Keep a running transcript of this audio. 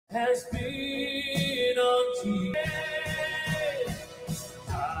has been unto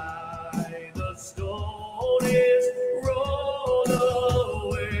the stone is rolled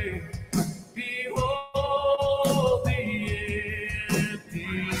away. Behold the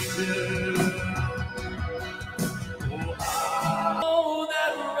empty tomb. Oh,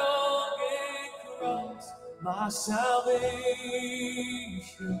 that rugged cross, my salvation,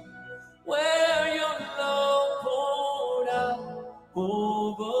 where your love poured out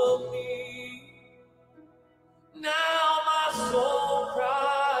over me. Now my soul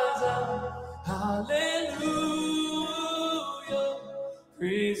cries out, hallelujah,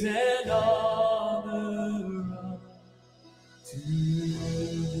 praise and honor to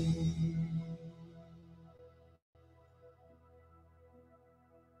thee.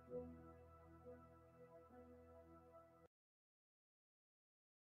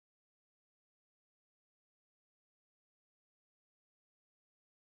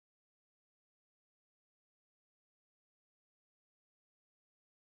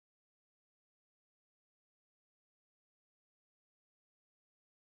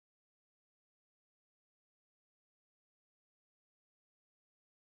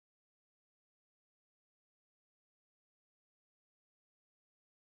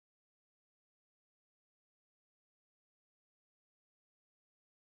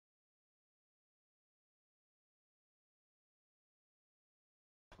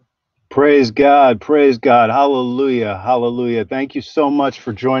 Praise God, hallelujah, hallelujah. Thank you so much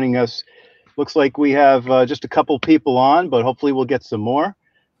for joining us. Looks like we have just a couple people on, but hopefully we'll get some more.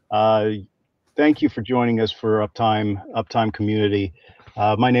 Thank you for joining us for UpTime Community.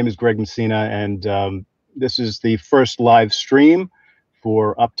 My name is Greg Messina, and this is the first live stream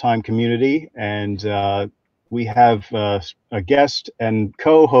for UpTime Community, and we have a guest and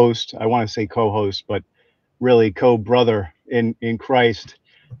co-host. I want to say co-host, but really co-brother in Christ,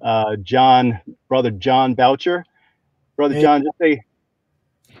 Brother John Boucher. Brother Hey. John, just say.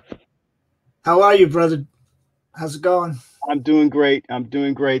 How are you, brother? How's it going? I'm doing great.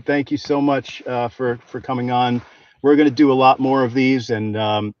 Thank you so much for coming on. We're going to do a lot more of these, and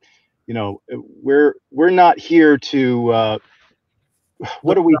you know, we're not here to.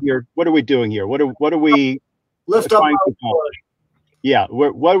 What are we here? What are we doing here? What are we Lift up trying to accomplish? Yeah,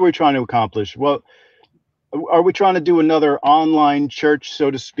 what are we trying to accomplish? Well, are we trying to do another online church, so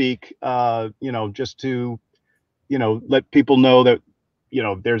to speak? You know, just to, you know, let people know that, you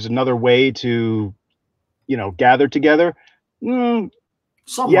know, there's another way to, you know, gather together. Yes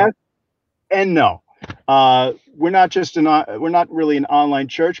and no. We're not really an online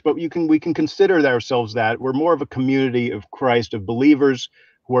church, but we can consider ourselves that. We're more of a community of Christ, of believers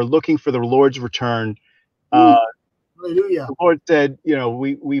who are looking for the Lord's return. Hallelujah. The Lord said, you know,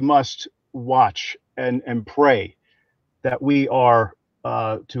 we must watch and pray that we are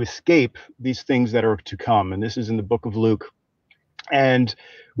to escape these things that are to come. And this is in the book of Luke. And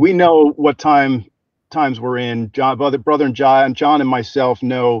we know what times we're in. Brother John and myself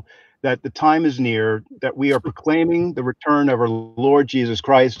know that the time is near, that we are proclaiming the return of our Lord Jesus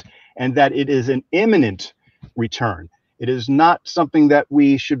Christ, and that it is an imminent return. It is not something that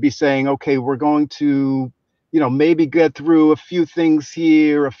we should be saying, okay, we're going to, you know, maybe get through a few things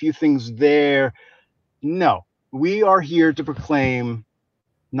here, a few things there. No, we are here to proclaim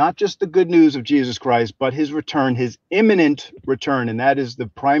not just the good news of Jesus Christ, but his return, his imminent return. And that is the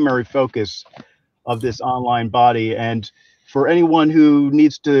primary focus of this online body. And for anyone who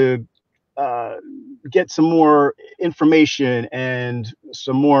needs to get some more information and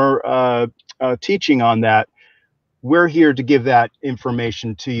some more teaching on that, we're here to give that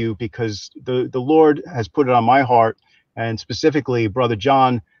information to you, because the Lord has put it on my heart, and specifically Brother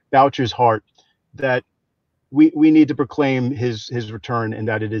John Boucher's heart, that we need to proclaim his return, and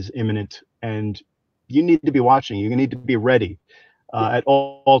that it is imminent. And you need to be watching. You need to be ready at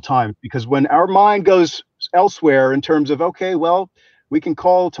all times, because when our mind goes elsewhere in terms of, okay, well, we can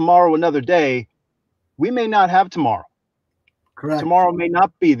call tomorrow another day, we may not have tomorrow. Correct. Tomorrow may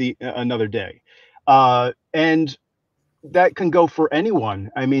not be another day, and that can go for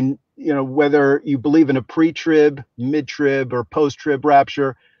anyone. I mean, you know, whether you believe in a pre-trib, mid-trib, or post-trib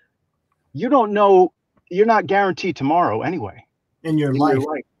rapture, you don't know. You're not guaranteed tomorrow anyway. In your life.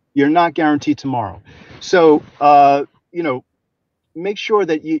 You're not guaranteed tomorrow. So, you know, make sure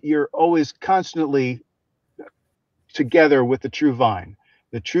that you're always constantly together with the true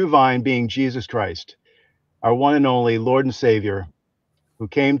vine being Jesus Christ, our one and only Lord and Savior, who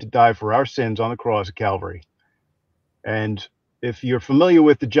came to die for our sins on the cross of Calvary. And if you're familiar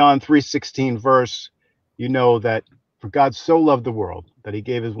with the John 3:16 verse, you know that for God so loved the world that he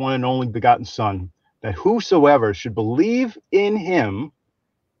gave his one and only begotten Son, that whosoever should believe in him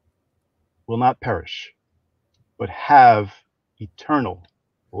will not perish, but have eternal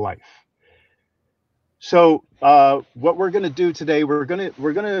life. So what we're going to do today, we're going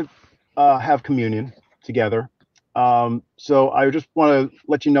to have communion together. So I just want to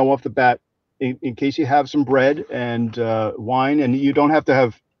let you know off the bat, in case you have some bread and wine, and you don't have to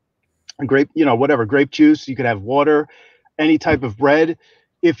have grape, whatever, grape juice. You could have water, any type of bread.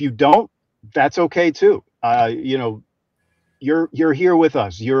 If you don't, that's okay too. You're here with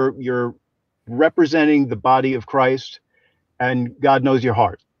us. You're representing the body of Christ, and God knows your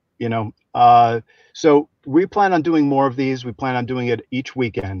heart. So we plan on doing more of these. We plan on doing it each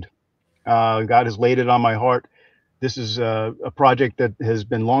weekend. God has laid it on my heart. This is a project that has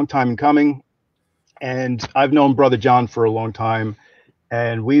been a long time coming, and I've known Brother John for a long time,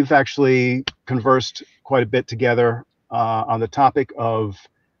 and we've actually conversed quite a bit together on the topic of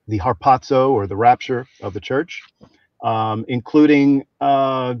the harpazo, or the rapture of the church, including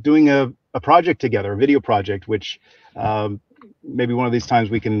doing a project together, a video project, which maybe one of these times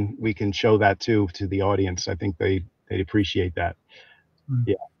we can show that to the audience. I think they'd appreciate that.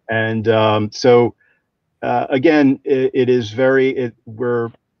 Yeah. And so again, it's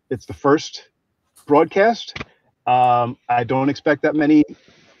the first broadcast. I don't expect that many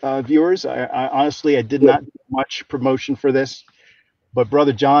viewers. I honestly, I did not do much promotion for this, but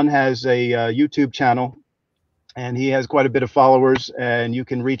Brother John has a YouTube channel, and he has quite a bit of followers, and you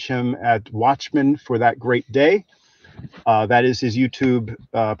can reach him at Watchman for That Great Day. That is his YouTube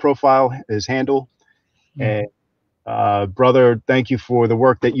profile, his handle. And brother, thank you for the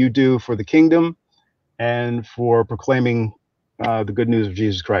work that you do for the kingdom and for proclaiming the good news of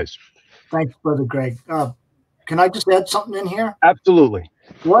Jesus Christ. Thanks, Brother Greg. Can I just add something in here? Absolutely.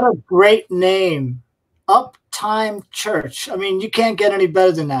 What a great name, UpTime Church. I mean, you can't get any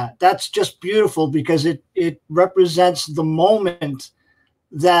better than that. That's just beautiful, because it represents the moment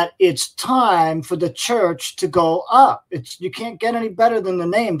that it's time for the church to go up. You can't get any better than the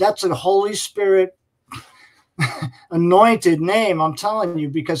name. That's a Holy Spirit anointed name, I'm telling you,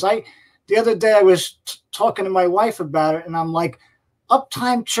 because the other day I was talking to my wife about it, and I'm like,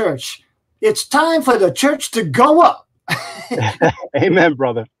 UpTime Church, it's time for the church to go up. Amen,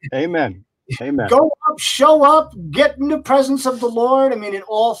 brother. Amen. Amen. Go up, show up, get in the presence of the Lord. I mean, it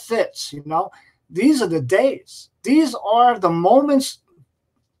all fits, These are the days. These are the moments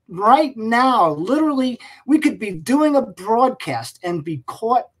right now. Literally, we could be doing a broadcast and be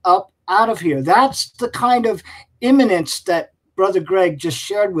caught up out of here. That's the kind of imminence that Brother Greg just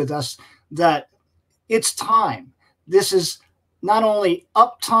shared with us, that it's time. This is not only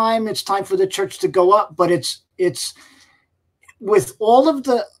up time, it's time for the church to go up, but it's with all of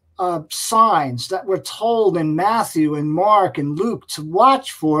the signs that we're told in Matthew and Mark and Luke to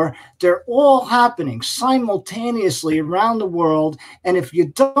watch for. They're all happening simultaneously around the world. And if you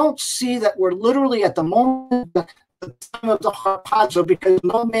don't see that we're literally at the moment, the time of the harpazo, because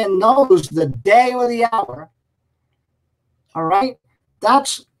no man knows the day or the hour, all right,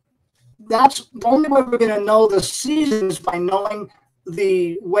 that's the only way we're going to know the seasons, by knowing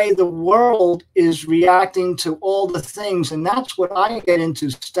the way the world is reacting to all the things. And that's what I get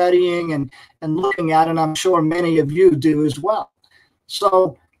into studying and looking at, and I'm sure many of you do as well.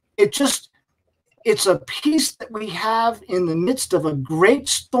 So it's a peace that we have in the midst of a great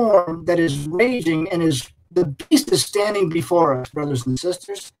storm that is raging, and the beast is standing before us, brothers and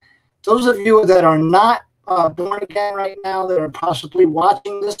sisters. Those of you that are not born again right now, that are possibly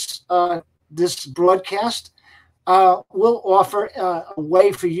watching this broadcast, we'll offer a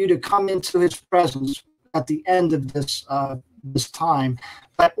way for you to come into his presence at the end of this time.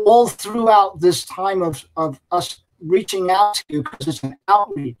 But all throughout this time of us reaching out to you, because it's an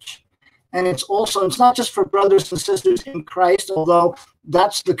outreach. And it's not just for brothers and sisters in Christ, although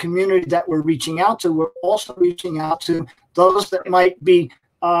that's the community that we're reaching out to. We're also reaching out to those that might be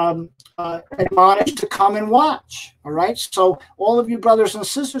admonished to come and watch. All right. So all of you brothers and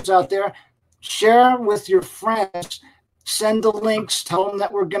sisters out there, share with your friends, send the links, tell them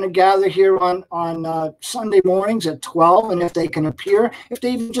that we're going to gather here on Sunday mornings at 12. And if they can appear, if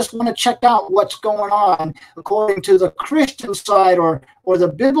they even just want to check out what's going on according to the Christian side or the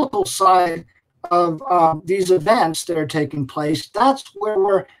biblical side of these events that are taking place, that's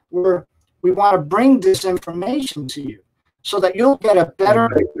where we want to bring this information to you, so that you'll get a better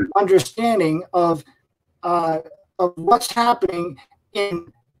understanding of what's happening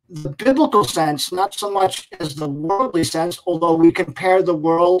in the biblical sense, not so much as the worldly sense, although we compare the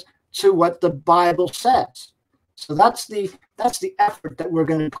world to what the Bible says. So that's the effort that we're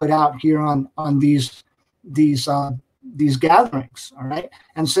going to put out here on these gatherings. All right.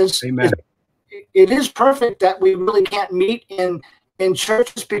 And since it is perfect that we really can't meet in in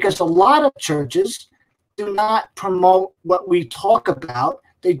churches, because a lot of churches do not promote what we talk about.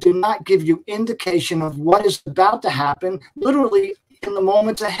 They do not give you indication of what is about to happen, literally in the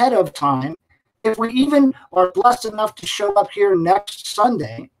moments ahead of time. If we even are blessed enough to show up here next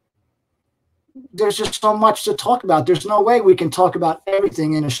Sunday, there's just so much to talk about. There's no way we can talk about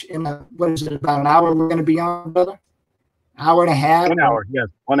everything in a what is it, about an hour we're going to be on, brother? Hour and a half? 1 hour, yes,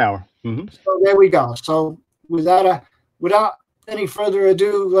 1 hour. Mm-hmm. So there we go. So without any further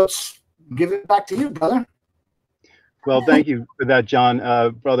ado, let's give it back to you, brother. Well, thank you for that, John.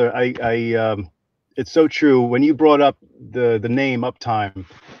 Brother, it's so true. When you brought up the name UpTime,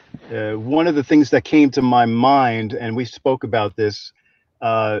 one of the things that came to my mind, and we spoke about this,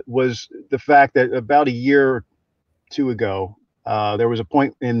 was the fact that about a year or two ago, there was a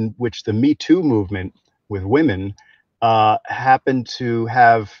point in which the Me Too movement with women happened to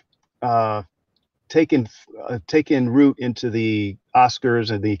have taken root into the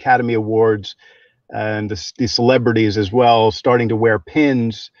Oscars and the Academy Awards, and the celebrities as well, starting to wear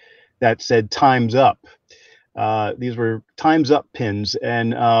pins that said "Time's Up." These were "Time's Up" pins,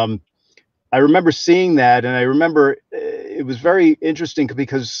 and I remember seeing that, and I remember it was very interesting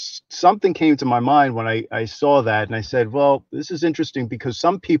because something came to my mind when I saw that, and I said, well, this is interesting because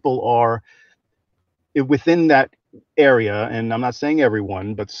some people are within that area, and I'm not saying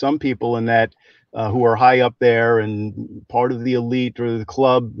everyone, but some people in that who are high up there and part of the elite or the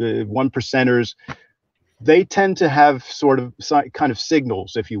club, the 1%ers, they tend to have sort of kind of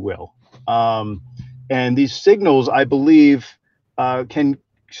signals, if you will. And these signals, I believe, can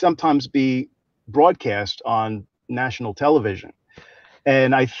sometimes be broadcast on national television.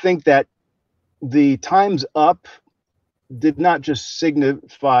 And I think that the Time's Up did not just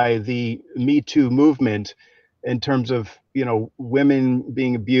signify the Me Too movement in terms of, women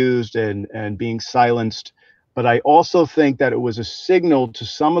being abused and being silenced, but I also think that it was a signal to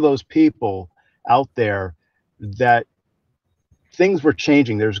some of those people out there that things were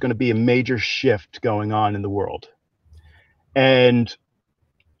changing. There's going to be a major shift going on in the world. And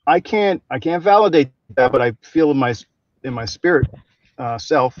I can't validate that, but I feel in my spirit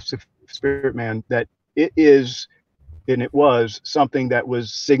spirit man, that it is, and it was something that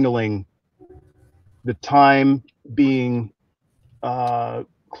was signaling the time being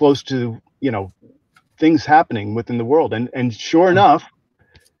close to, things happening within the world. And sure enough,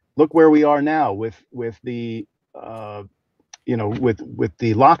 look where we are now with the with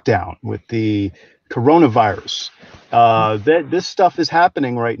the lockdown, with the coronavirus. This stuff is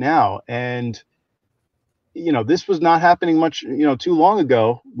happening right now, and this was not happening much too long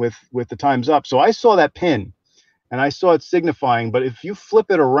ago with the Time's Up. So I saw that pin, and I saw it signifying. But if you flip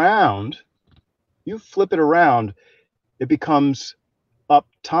it around, it becomes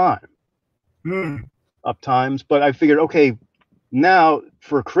UpTime. UpTimes. But I figured, okay, now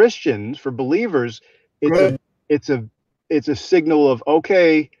for Christians, for believers, it's a signal of,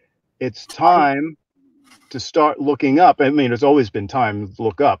 okay, it's time to start looking up. I mean, it's always been time to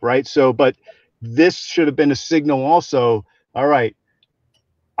look up, right? So, but this should have been a signal also. All right,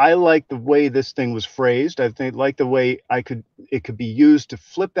 I like the way this thing was phrased. I think like the way it could be used to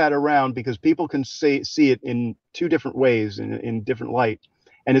flip that around, because people can see it in two different ways, in different light.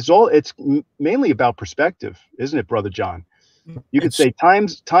 And it's mainly about perspective, isn't it, Brother John? You could say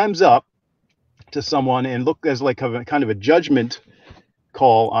time's up to someone and look as like kind of a judgment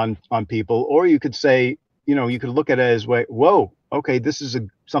call on people, or you could say, you could look at it as, whoa, okay, this is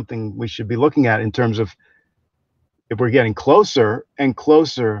something we should be looking at in terms of if we're getting closer and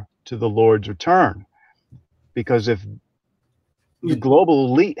closer to the Lord's return. Because if the global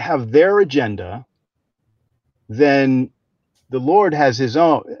elite have their agenda, then the Lord has his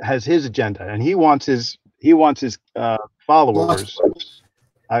agenda, and he wants his followers.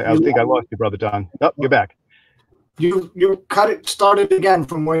 I think I lost you, Brother Don. Oh, you're back. You started again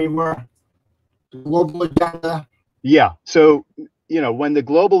from where you were. Global agenda. Yeah. So, when the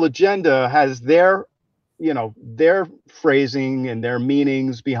global agenda has their phrasing and their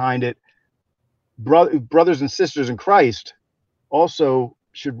meanings behind it, brothers and sisters in Christ also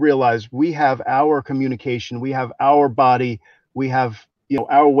should realize we have our communication, we have our body, we have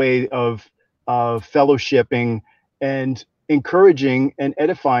our way of fellowshipping and encouraging and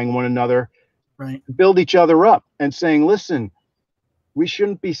edifying one another, right? Build each other up and saying, listen, we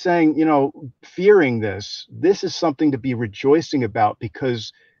shouldn't be saying, fearing this. This is something to be rejoicing about,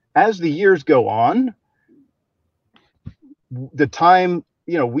 because as the years go on, the time,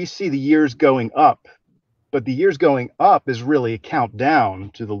 we see the years going up, but the years going up is really a countdown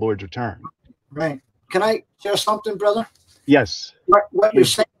to the Lord's return. Right. Can I share something, brother? Yes. What you're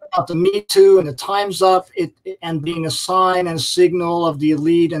saying about the Me Too and the Time's Up, and being a sign and a signal of the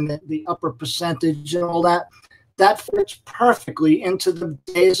elite and the upper percentage and all that, that fits perfectly into the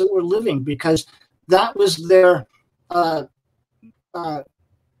days that we're living, because that was their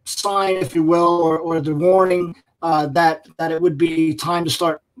sign, if you will, or the warning that it would be time to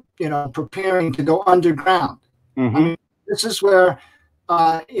start, preparing to go underground. Mm-hmm. I mean, this is where,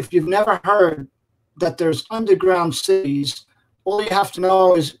 if you've never heard that there's underground cities, all you have to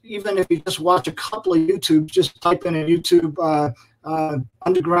know is, even if you just watch a couple of YouTubes, just type in a YouTube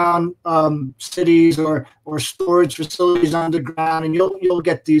underground cities or storage facilities underground, and you'll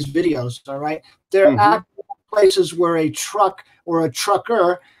get these videos. All right, they're actual places where a truck or a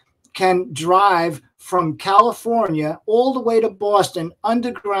trucker can drive from California all the way to Boston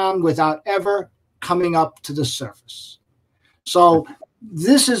underground without ever coming up to the surface. So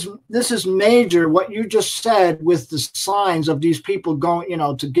this is major, what you just said, with the signs of these people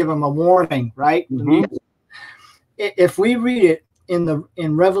going, to give them a warning, right? Mm-hmm. If we read it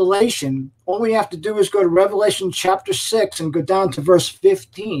in Revelation, all we have to do is go to Revelation chapter 6 and go down to verse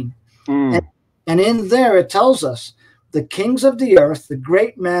 15. And in there it tells us, the kings of the earth, the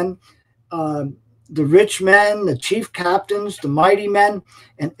great men, the rich men, the chief captains, the mighty men,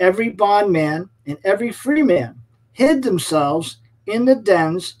 and every bondman and every free man hid themselves in the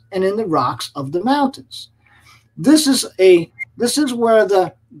dens and in the rocks of the mountains. This is where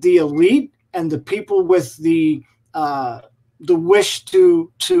the elite and the people with the wish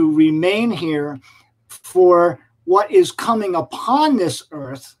to remain here for what is coming upon this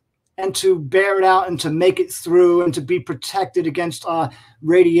earth, and to bear it out and to make it through and to be protected against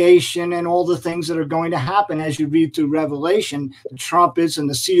radiation and all the things that are going to happen as you read through Revelation, the trumpets and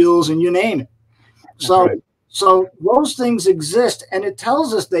the seals and you name it. So, right. So those things exist, and it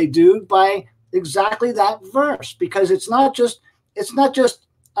tells us they do by exactly that verse, because it's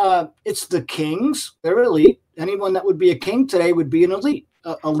the kings, they're elite. Anyone that would be a king today would be an elite,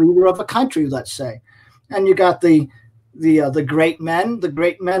 a leader of a country, let's say. And you got the great men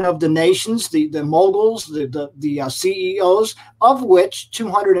of the nations, the moguls, the CEOs, of which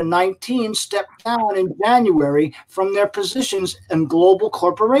 219 stepped down in January from their positions in global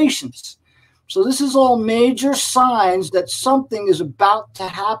corporations. So this is all major signs that something is about to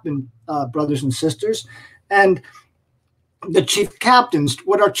happen, brothers and sisters. And the chief captains,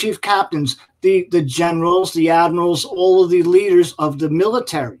 what are chief captains? The generals, the admirals, all of the leaders of the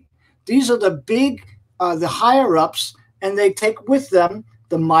military. These are the big, the higher ups, and they take with them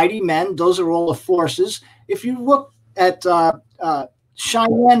the mighty men. Those are all the forces. If you look at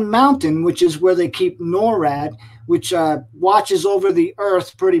Cheyenne Mountain, which is where they keep NORAD, which watches over the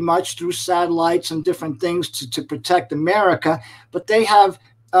earth pretty much through satellites and different things to protect America. But they have,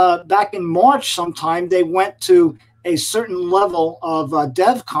 back in March sometime, they went to a certain level of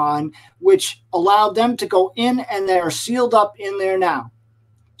DevCon, which allowed them to go in, and they are sealed up in there now.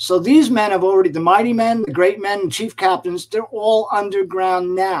 So these men have already, the mighty men, the great men, and chief captains, they're all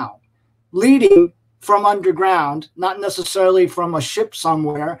underground now, leading from underground, not necessarily from a ship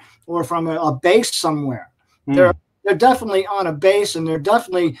somewhere or from a base somewhere. They're definitely on a base, and they're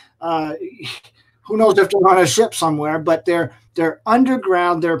definitely, who knows if they're on a ship somewhere, but they're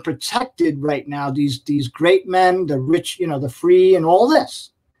underground. They're protected right now. These great men, the rich, the free, and all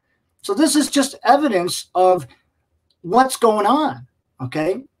this. So this is just evidence of what's going on.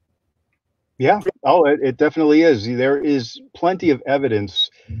 Okay. Yeah. Oh, it definitely is. There is plenty of evidence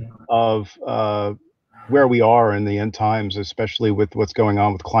of where we are in the end times, especially with what's going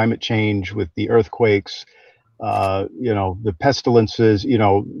on with climate change, with the earthquakes, the pestilences.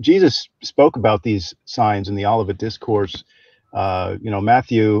 Jesus spoke about these signs in the Olivet Discourse.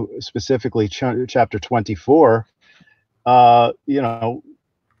 Matthew specifically, chapter 24. And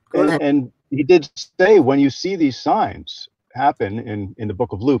he did say, when you see these signs happen in the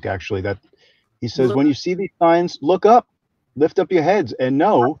book of Luke, actually, that he says, when you see these signs, look up, lift up your heads, and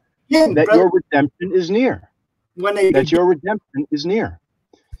know that your redemption is near. Your redemption is near.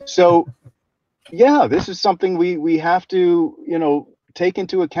 So, yeah, this is something we have to, take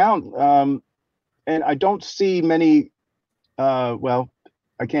into account. And I don't see many, I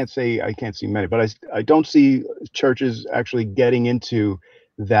can't see many, but I don't see churches actually getting into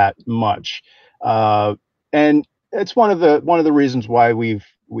that much. And it's one of the reasons why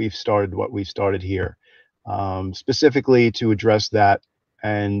we've started what we started here, specifically to address that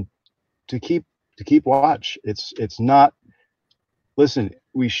and to keep watch. It's not, listen,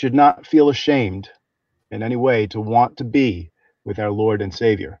 we should not feel ashamed in any way to want to be with our Lord and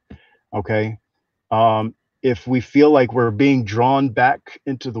Savior. Okay. If we feel like we're being drawn back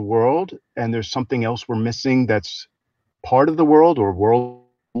into the world and there's something else we're missing that's part of the world or world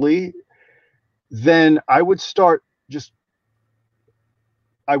then I would start just,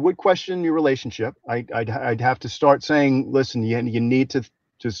 I would question your relationship. I'd have to start saying, listen, you need to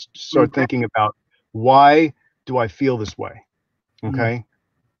just start thinking about, why do I feel this way? Okay.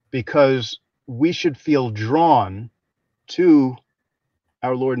 Because we should feel drawn to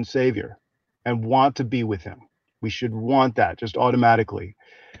our Lord and Savior and want to be with him. We should want that just automatically.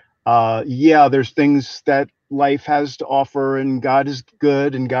 Yeah, there's things that life has to offer, and God is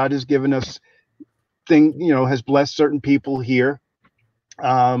good, and God has given us has blessed certain people here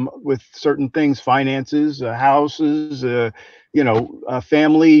with certain things, finances, houses,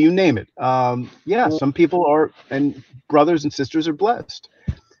 family, you name it. Yeah, some people are, and brothers and sisters are blessed.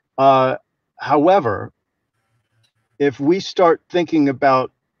 However, if we start thinking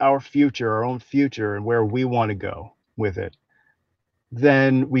about our future, our own future, and where we want to go with it,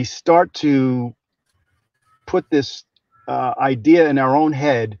 then we start to put this idea in our own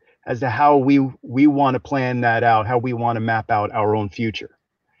head as to how we want to plan that out, how we want to map out our own future.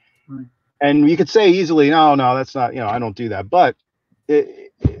 Right. And you could say easily, no, that's not, I don't do that. But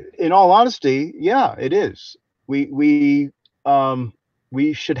in all honesty, yeah, it is. We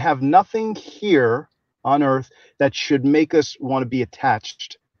should have nothing here on earth that should make us want to be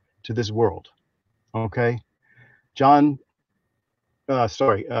attached to this world. Okay. James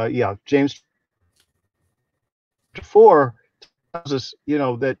 4 tells us,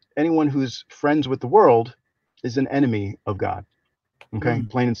 that anyone who's friends with the world is an enemy of God. Okay.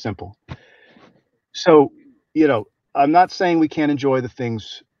 Plain and simple. So, I'm not saying we can't enjoy the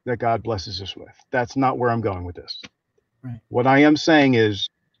things that God blesses us with. That's not where I'm going with this. Right. What I am saying is,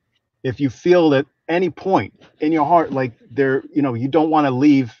 if you feel at any point in your heart, like you don't want to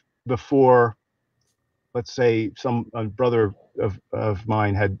leave before, let's say a brother of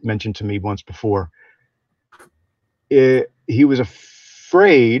mine had mentioned to me once before, he was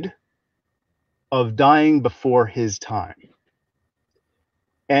afraid of dying before his time.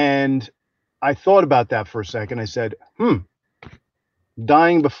 And I thought about that for a second. I said,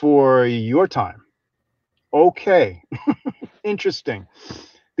 dying before your time. Okay. Interesting.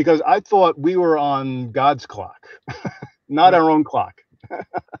 Because I thought we were on God's clock, not our own clock.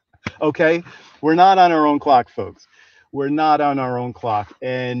 Okay. We're not on our own clock, folks. We're not on our own clock.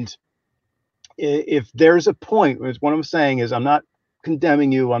 And if there's a point, what I'm saying is, I'm not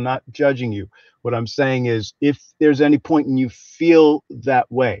condemning you. I'm not judging you. What I'm saying is, if there's any point and you feel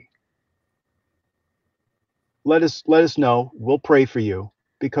that way, let us know. We'll pray for you,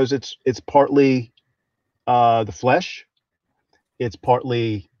 because it's partly the flesh.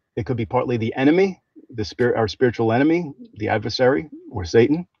 It could be partly the enemy, our spiritual enemy, the adversary, or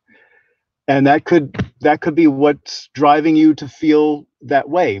Satan. And that could be what's driving you to feel that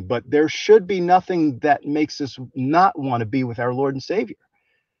way. But there should be nothing that makes us not want to be with our Lord and Savior.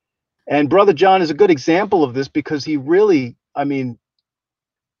 And Brother John is a good example of this, because he really,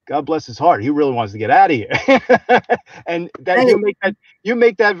 God bless his heart, he really wants to get out of here. And that you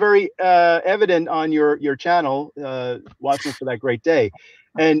make that very evident on your channel, watching for that great day.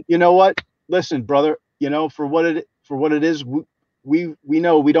 And you know what? Listen, brother, for what it is, we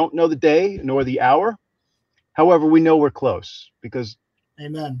know we don't know the day nor the hour. However, we know we're close, because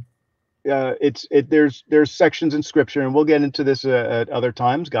amen. There's sections in Scripture, and we'll get into this at other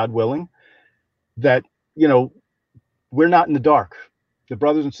times, God willing, that we're not in the dark. The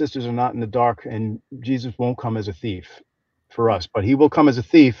brothers and sisters are not in the dark, and Jesus won't come as a thief for us, but he will come as a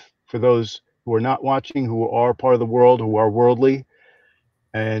thief for those who are not watching, who are part of the world, who are worldly.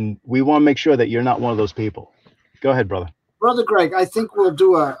 And we want to make sure that you're not one of those people. Go ahead, brother. Brother Greg, I think we'll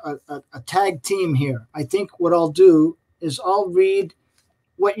do a tag team here. I think what I'll do is I'll read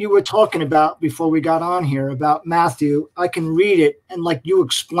what you were talking about before we got on here about Matthew. I can read it, and like you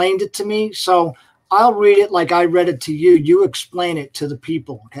explained it to me. So I'll read it like I read it to you. You explain it to the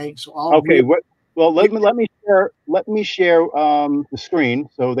people. Okay. So I'll read. Well, let me share the screen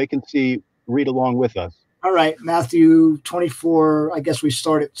so they can read along with us. All right. Matthew 24. I guess we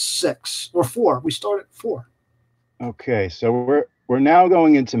start at 6 or 4. We start at 4. Okay. So we're now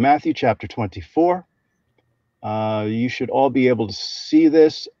going into Matthew chapter 24. You should all be able to see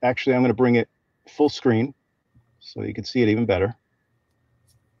this. Actually, I'm going to bring it full screen so you can see it even better.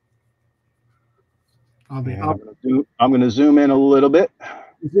 I'm going to zoom in a little bit.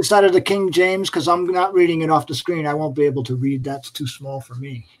 Is this out of the King James? Because I'm not reading it off the screen. I won't be able to read. That's too small for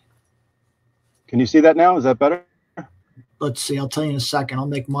me. Can you see that now? Is that better? Let's see. I'll tell you in a second. I'll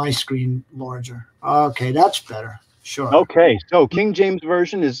make my screen larger. Okay, that's better. Sure. Okay, so King James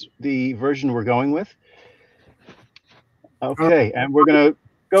Version is the version we're going with. Okay, and we're going to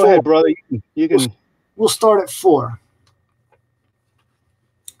go ahead, brother. You can. We'll start at 4.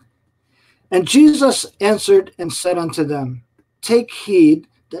 And Jesus answered and said unto them, Take heed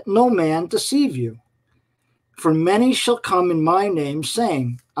that no man deceive you. For many shall come in my name,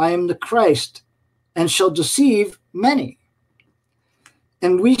 saying, I am the Christ, and shall deceive many.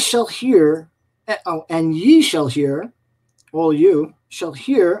 And we shall hear, and ye shall hear, all you shall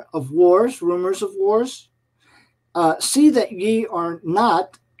hear of wars, rumors of wars. See that ye are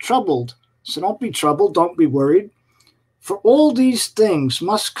not troubled. So don't be troubled, don't be worried. For all these things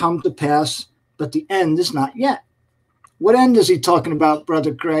must come to pass, but the end is not yet. What end is he talking about,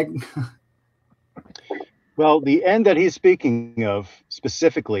 Brother Craig? Well, the end that he's speaking of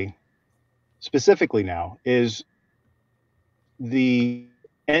specifically now is the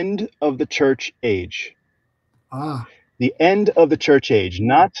end of the church age. Ah, The end of the church age,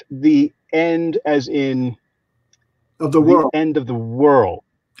 not the end as in of the world. end of the world.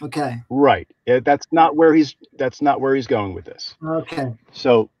 Okay. Right. That's not where he's going with this. Okay.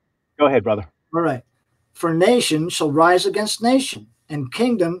 So go ahead, brother. All right. For nation shall rise against nation, and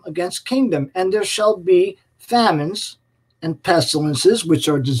kingdom against kingdom, and there shall be famines and pestilences, which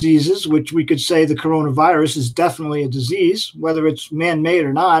are diseases, which we could say the coronavirus is definitely a disease, whether it's man-made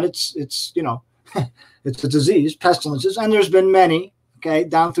or not. It's it's a disease, pestilences, and there's been many, okay,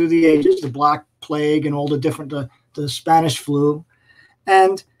 down through the ages, the Black Plague and all the different, the Spanish flu,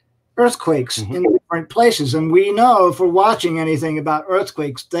 and earthquakes in different places. And we know, if we're watching anything about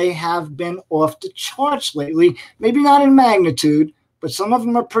earthquakes, they have been off the charts lately. Maybe not in magnitude, but some of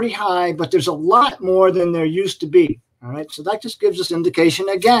them are pretty high, but there's a lot more than there used to be. All right. So that just gives us indication,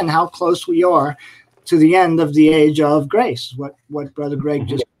 again, how close we are to the end of the age of grace, what Brother Greg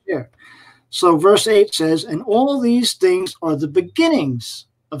just shared. So verse 8 says, and all these things are the beginnings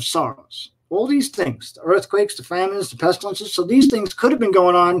of sorrows. All these things, the earthquakes, the famines, the pestilences. So these things could have been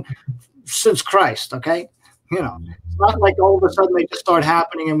going on since Christ, okay? It's not like all of a sudden they just start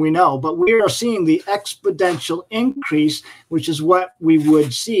happening and we know, but we are seeing the exponential increase, which is what we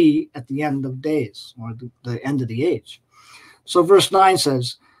would see at the end of days, or the end of the age. So verse 9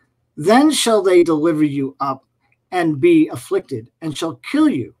 says, then shall they deliver you up and be afflicted, and shall kill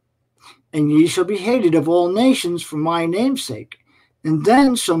you, and ye shall be hated of all nations for my name's sake. And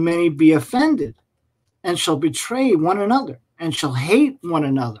then shall many be offended, and shall betray one another, and shall hate one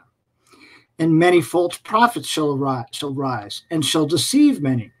another. And many false prophets shall rise, and shall deceive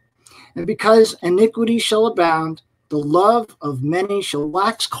many. And because iniquity shall abound, the love of many shall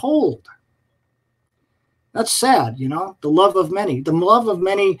wax cold. That's sad, the love of many. The love of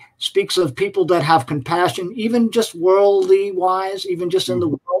many speaks of people that have compassion, even just worldly wise, even just in the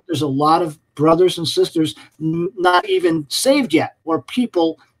world. There's a lot of brothers and sisters not even saved yet, or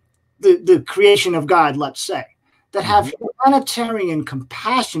people, the creation of God, let's say, that have humanitarian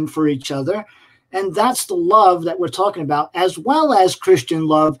compassion for each other. And that's the love that we're talking about, as well as Christian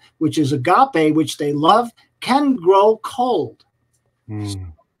love, which is agape, which they love, can grow cold.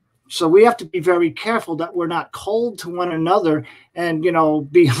 So we have to be very careful that we're not cold to one another and,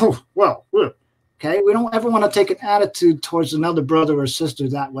 be, okay? We don't ever want to take an attitude towards another brother or sister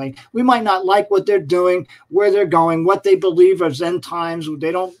that way. We might not like what they're doing, where they're going, what they believe are end times.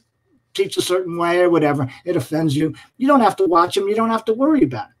 They don't teach a certain way or whatever. It offends you. You don't have to watch them. You don't have to worry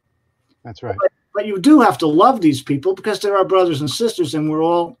about it. That's right. But you do have to love these people, because they're our brothers and sisters, and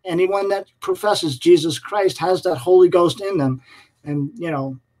anyone that professes Jesus Christ has that Holy Ghost in them. And,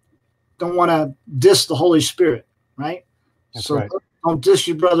 don't want to diss the Holy Spirit, right? That's so right. Don't diss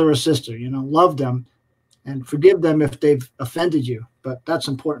your brother or sister, love them and forgive them if they've offended you. But that's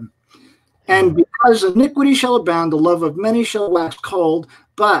important. And because iniquity shall abound, the love of many shall wax cold.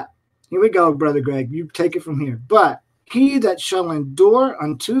 But here we go, Brother Greg, you take it from here. But he that shall endure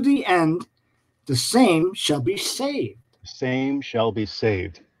unto the end, the same shall be saved. The same shall be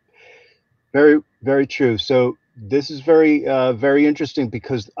saved. Very, very true. So this is very, very interesting,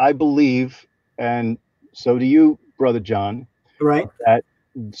 because I believe, and so do you, Brother John, right, that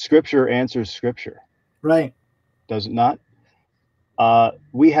Scripture answers Scripture. Right. Does it not?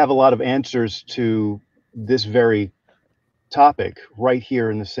 We have a lot of answers to this very topic right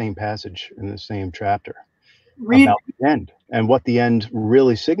here in the same passage, in the same chapter, about the end and what the end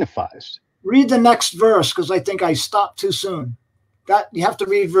really signifies. Read the next verse, because I think I stopped too soon. You have to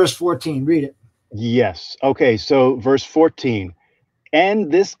read verse 14. Read it. Yes. Okay. So verse 14, and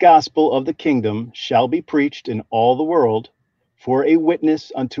this gospel of the kingdom shall be preached in all the world for a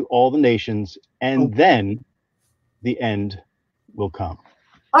witness unto all the nations, and then the end will come.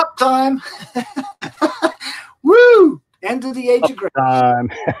 UpTime. Woo! End of the age of grace.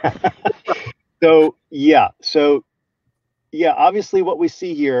 So yeah, obviously what we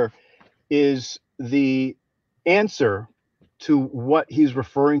see here is the answer to what he's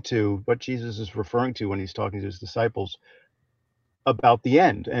referring to, what Jesus is referring to when he's talking to his disciples about the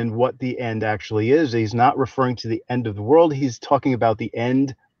end and what the end actually is. He's not referring to the end of the world. He's talking about the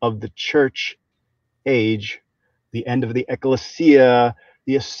end of the church age, the end of the ecclesia,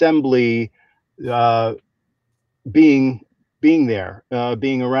 the assembly, being there,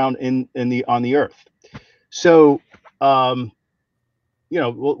 being around on the earth. So,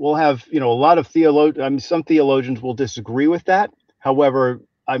 we'll have, a lot of theologians. I mean, some theologians will disagree with that. However,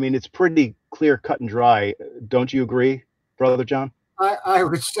 I mean, it's pretty clear, cut and dry. Don't you agree, Brother John? I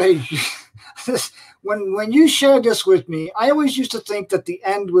would say this, when you shared this with me, I always used to think that the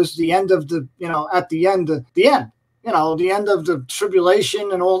end was the end of the, at the end, the end, the end of the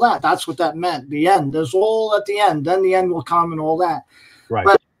tribulation and all that. That's what that meant. The end. There's all at the end. Then the end will come and all that. Right.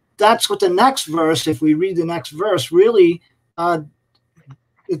 But that's what the next verse, if we read the next verse, really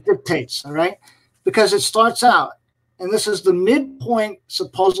it dictates, all right? Because it starts out, and this is the midpoint,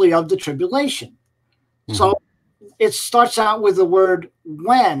 supposedly, of the tribulation. Mm-hmm. So it starts out with the word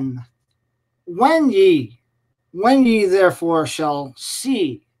when ye therefore shall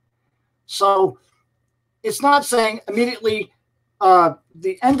see. So it's not saying immediately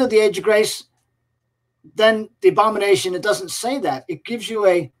the end of the age of grace, then the abomination. It doesn't say that. It gives you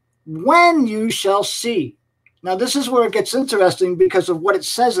a when you shall see. Now, this is where it gets interesting because of what it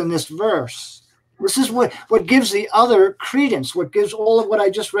says in this verse. This is what gives the other credence, what gives all of what I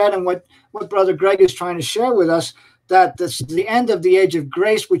just read and what Brother Greg is trying to share with us, that this is the end of the age of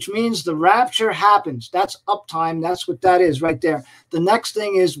grace, which means the rapture happens. That's uptime. That's what that is right there. The next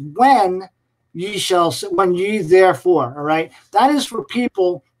thing is when ye therefore, all right? That is for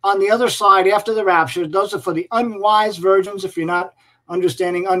people on the other side after the rapture. Those are for the unwise virgins. If you're not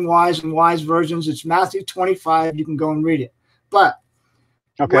understanding unwise and wise virgins, it's Matthew 25. You can go and read it. But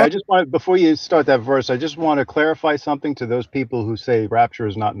okay, I just want, before you start that verse, I just want to clarify something to those people who say rapture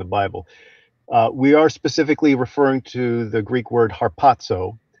is not in the Bible. We are specifically referring to the Greek word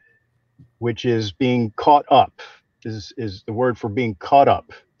harpazo, which is being caught up, is the word for being caught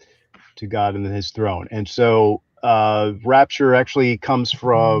up to God and his throne. And so rapture actually comes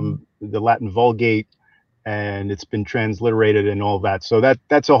from the Latin Vulgate, and it's been transliterated and all that. So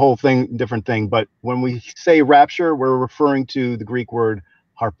that's a whole thing, different thing. But when we say rapture, we're referring to the Greek word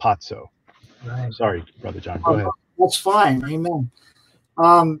harpazo. Right. Sorry, Brother John, go ahead. That's fine. Amen.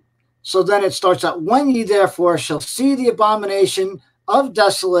 So then it starts out, when ye therefore shall see the abomination of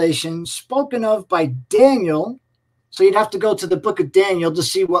desolation spoken of by Daniel. So you'd have to go to the book of Daniel to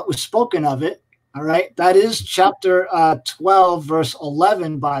see what was spoken of it. All right. That is chapter 12, verse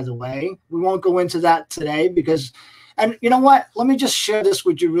 11, by the way. We won't go into that today because, and you know what? Let me just share this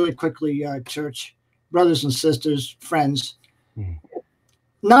with you really quickly, church, brothers and sisters, friends.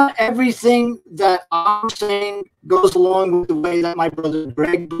 Not everything that I'm saying goes along with the way that my brother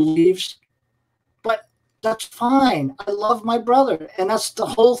Greg believes, but that's fine. I love my brother. And that's the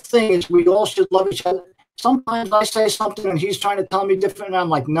whole thing, is we all should love each other. Sometimes I say something and he's trying to tell me different, and I'm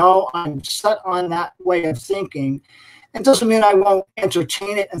like, no, I'm set on that way of thinking. It doesn't mean I won't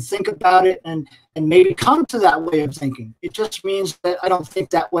entertain it and think about it and maybe come to that way of thinking. It just means that I don't think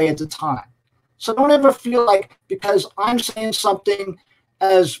that way at the time. So don't ever feel like because I'm saying something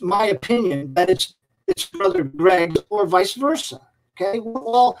as my opinion that it's Brother Greg's or vice versa. Okay,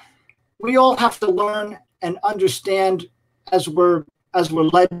 we all have to learn and understand as we're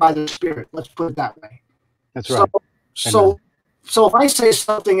led by the Spirit. Let's put it that way. That's right. So if I say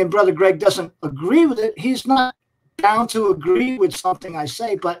something and Brother Greg doesn't agree with it, he's not bound to agree with something I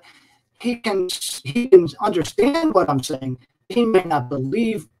say, but he can understand what I'm saying. He may not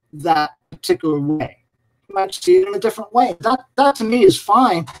believe that particular way. He might see it in a different way. That to me is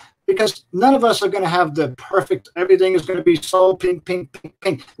fine, because none of us are going to have the perfect, everything is going to be so pink, pink, pink,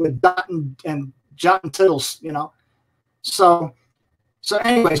 pink with dot and jot and tittles, So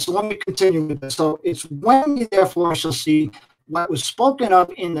anyway, so let me continue with this. So it's when you therefore shall see what was spoken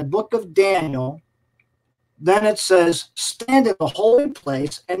of in the book of Daniel. Then it says, stand in the holy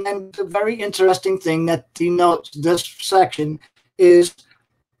place. And then the very interesting thing that denotes this section is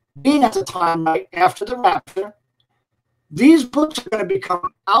being at the time right after the rapture. These books are going to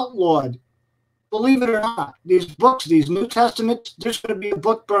become outlawed. Believe it or not, these books, these New Testaments, there's going to be a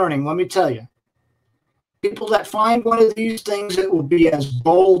book burning, let me tell you. People that find one of these things, it will be as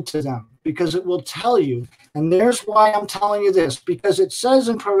bold to them, because it will tell you. And there's why I'm telling you this, because it says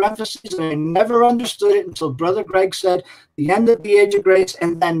in parentheses, and I never understood it until Brother Greg said, the end of the age of grace,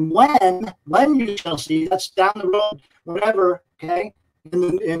 and then when you shall see, that's down the road, whatever, okay,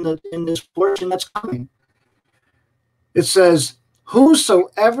 in this portion that's coming. It says,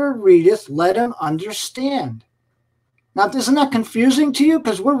 whosoever readeth, let him understand. Now, isn't that confusing to you?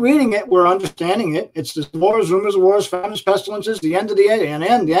 Because we're reading it, we're understanding it. It's the wars, rumors of wars, famines, pestilences, the end of the end,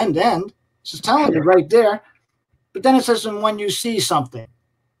 and end. It's just telling you right there. But then it says, and when you see something.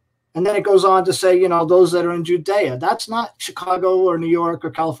 And then it goes on to say, those that are in Judea. That's not Chicago or New York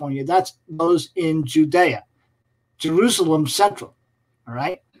or California. That's those in Judea, Jerusalem Central. All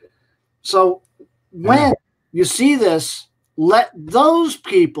right. So when you see this, let those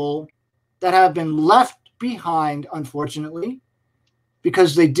people that have been left behind, unfortunately,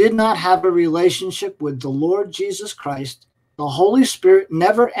 because they did not have a relationship with the Lord Jesus Christ, the Holy Spirit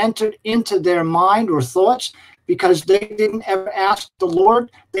never entered into their mind or thoughts, because they didn't ever ask the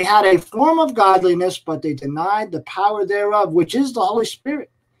Lord. They had a form of godliness, but they denied the power thereof, which is the Holy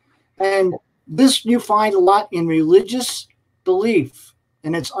Spirit. And this you find a lot in religious belief.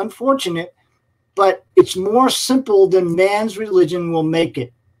 And it's unfortunate, but it's more simple than man's religion will make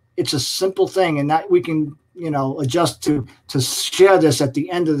it. It's a simple thing, and that we can, adjust to share this at the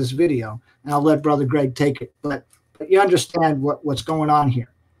end of this video. And I'll let Brother Greg take it. But you understand what's going on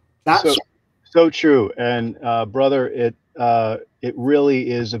here. That's so true. And brother, it really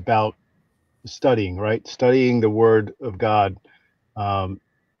is about studying, right? Studying the Word of God.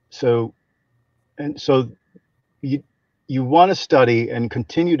 So you want to study and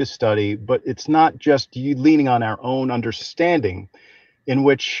continue to study, but it's not just you leaning on our own understanding, in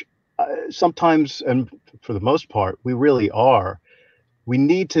which sometimes, and for the most part, we really are. We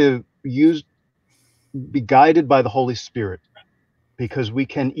need to be guided by the Holy Spirit, because we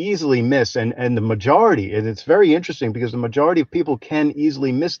can easily miss, and the majority, and it's very interesting because the majority of people can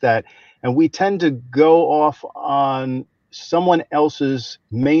easily miss that, and we tend to go off on someone else's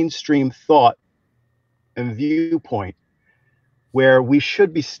mainstream thought and viewpoint, where we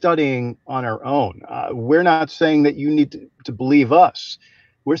should be studying on our own. We're not saying that you need to believe us.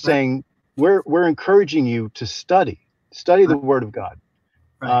 We're saying we're encouraging you to study the Word of God,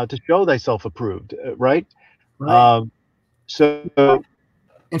 to show thyself approved, right? So,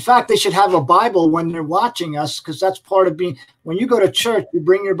 in fact, they should have a Bible when they're watching us, because that's part of being. When you go to church, you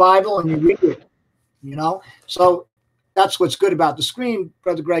bring your Bible and you read it. So that's what's good about the screen.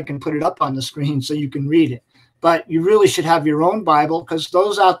 Brother Greg can put it up on the screen so you can read it. But you really should have your own Bible, because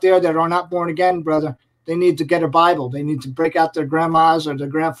those out there that are not born again, brother, they need to get a Bible. They need to break out their grandma's or their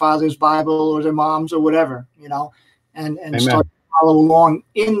grandfather's Bible or their mom's or whatever, and start to follow along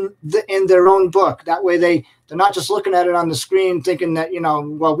in their own book. That way they're not just looking at it on the screen thinking that,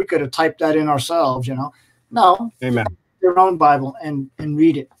 well, we could have typed that in ourselves, No. Amen. Their own Bible and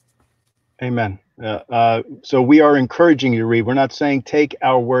read it. Amen. So we are encouraging you to read. We're not saying take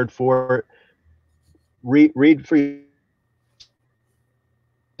our word for it. Read for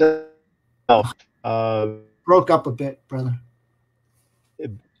yourself. Broke up a bit, brother.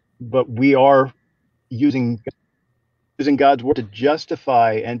 But we are using God's word to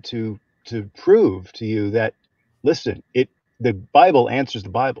justify and to prove to you that, listen, the Bible answers the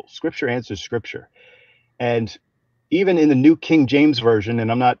Bible. Scripture answers Scripture. And even in the New King James Version,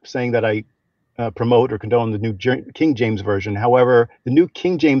 and I'm not saying that I promote or condone the New King James Version. However, the New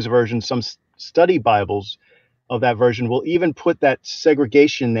King James Version, some study Bibles of that version will even put that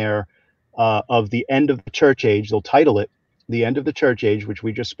segregation there of the end of the church age. They'll title it The End of the Church Age, which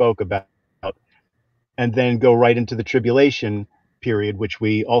we just spoke about, and then go right into the tribulation period, which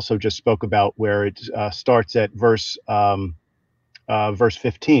we also just spoke about, where it starts at verse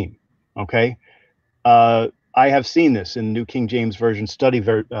 15. Okay. I have seen this in the New King James Version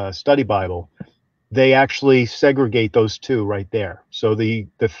study Bible. They actually segregate those two right there. So the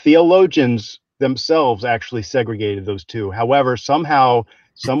theologians themselves actually segregated those two. However, somehow,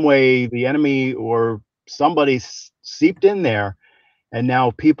 some way, the enemy or somebody seeped in there, and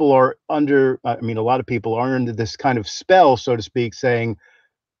now people are under. A lot of people are under this kind of spell, so to speak, saying,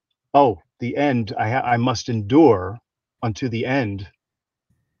 "Oh, the end. I must endure unto the end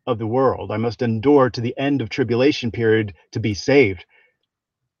of the world. I must endure to the end of tribulation period to be saved."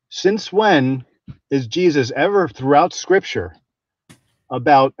 Since when is Jesus ever throughout Scripture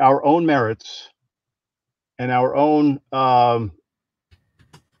about our own merits and our own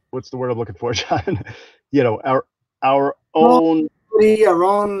what's the word I'm looking for, John? Our own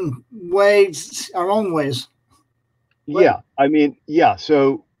ways, our own ways. Yeah, yeah.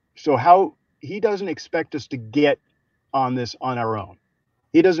 So how he doesn't expect us to get on this on our own.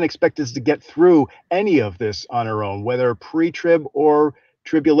 He doesn't expect us to get through any of this on our own, whether pre-trib or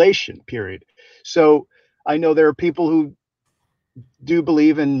tribulation period. So I know there are people who do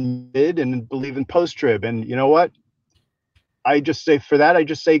believe in mid and believe in post-trib. And you know what? I just say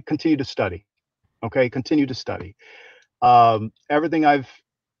continue to study. Okay, continue to study. Everything I've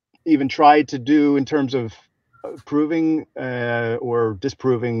even tried to do in terms of proving or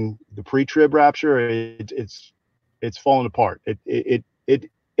disproving the pre-trib rapture. It's fallen apart. It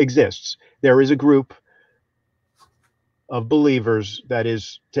exists. There is a group of believers that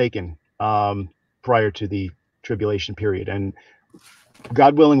is taken prior to the tribulation period, and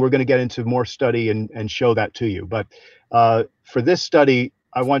God willing, we're going to get into more study and show that to you. But for this study,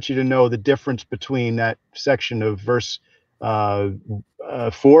 I want you to know the difference between that section of verse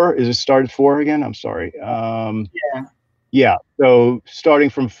 4. Is it started 4 again? I'm sorry. Yeah. Yeah. So starting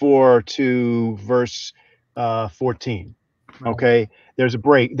from 4 to verse 14. Right. Okay. There's a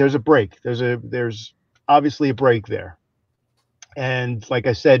break. There's obviously a break there. And like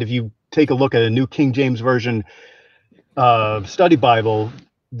I said, if you take a look at a New King James Version study Bible,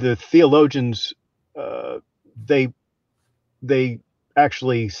 the theologians they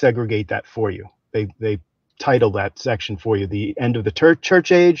actually segregate that for you. They title that section for you the end of the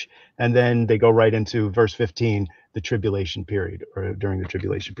church age, and then they go right into verse 15, the tribulation period, or during the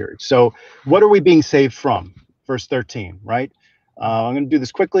tribulation period. So what are we being saved from? Verse 13, right? I'm going to do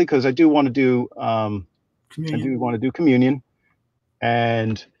this quickly because I do want to do communion.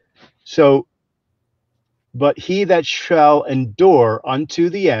 And so, but he that shall endure unto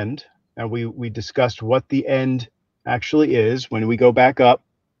the end, and we discussed what the end actually is when we go back up,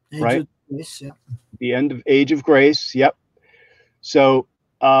 right? Grace, yeah. The end of age of grace. Yep. So,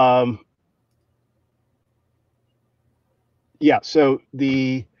 yeah. So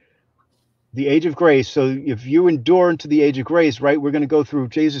the age of grace. So if you endure into the age of grace, right, we're going to go through.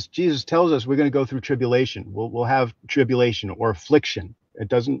 Jesus tells us we're going to go through tribulation. We'll have tribulation or affliction. It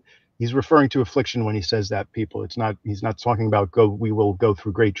doesn't. He's referring to affliction when he says that, people. It's not. He's not talking about we will go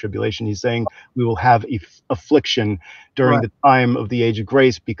through great tribulation. He's saying we will have affliction during the time of the age of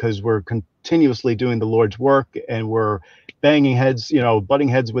grace, because we're continuously doing the Lord's work and we're banging heads, butting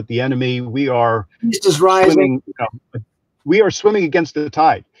heads with the enemy. We are swimming. We are swimming against the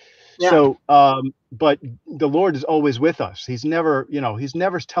tide. Yeah. So, but the Lord is always with us. He's never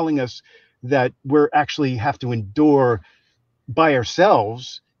telling us that we're actually have to endure by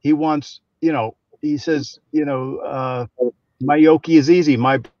ourselves. He wants, he says, my yoke is easy,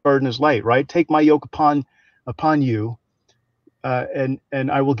 my burden is light, right? Take my yoke upon you, and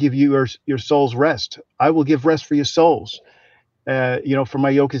I will give you your soul's rest. I will give rest for your souls. For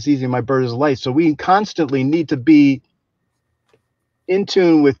my yoke is easy, my burden is light. So we constantly need to be in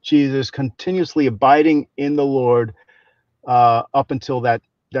tune with Jesus, continuously abiding in the Lord, up until that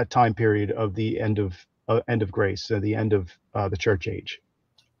time period of the end of grace, the end of the church age.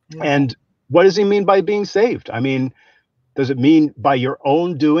 Yeah. And what does he mean by being saved? I mean, does it mean by your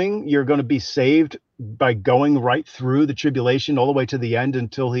own doing you're going to be saved by going right through the tribulation all the way to the end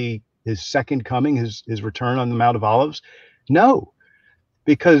until his second coming, his return on the Mount of Olives? No,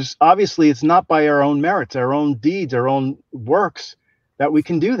 because obviously it's not by our own merits, our own deeds, our own works that we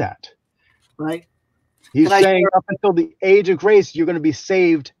can do that. Right. He's saying up until the age of grace, you're going to be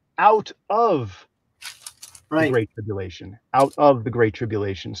saved out of the great tribulation, out of the great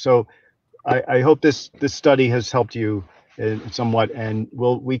tribulation. So I hope this study has helped you somewhat, and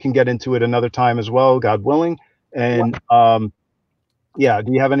we can get into it another time as well, God willing. And yeah,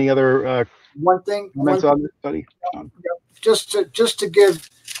 do you have any other one thing on this study? Just to give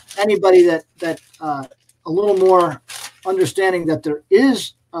anybody that a little more understanding that there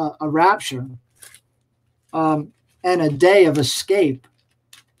is a rapture and a day of escape.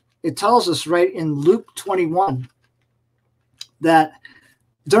 It tells us right in Luke 21 that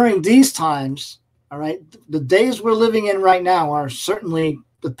during these times, all right, the days we're living in right now are certainly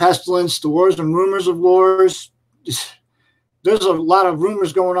the pestilence, the wars and rumors of wars. There's a lot of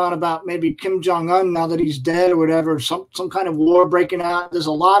rumors going on about maybe Kim Jong-un, now that he's dead or whatever, some kind of war breaking out. There's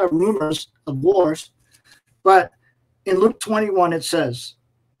a lot of rumors of wars. But in Luke 21, it says,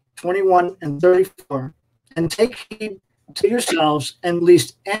 21 and 34, and take heed to yourselves, and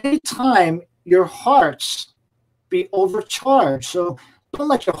least any time your hearts be overcharged. So don't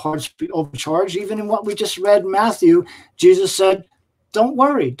let your hearts be overcharged. Even in what we just read, Matthew, Jesus said, don't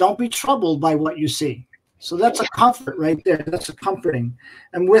worry, don't be troubled by what you see. So that's a comfort right there. That's a comforting.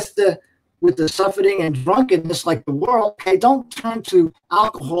 And with the suffering and drunkenness like the world, okay, don't turn to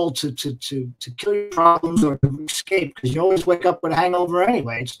alcohol to kill your problems or to escape, because you always wake up with a hangover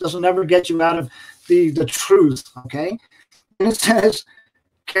anyway. It doesn't ever get you out of the truth, okay? And it says,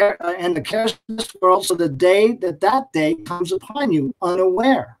 and the cares of this world, so the day that day comes upon you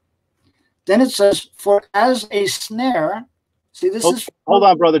unaware. Then it says, for as a snare. See, this is. Hold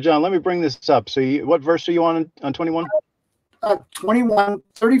on, Brother John. Let me bring this up. So, what verse are you on 21? 21,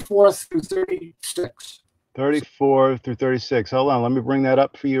 34 through 36. 34 through 36. Hold on. Let me bring that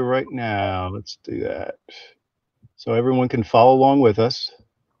up for you right now. Let's do that. so everyone can follow along with us.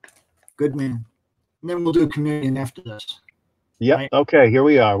 Good man. And then we'll do communion after this. Yep. Right. Okay, here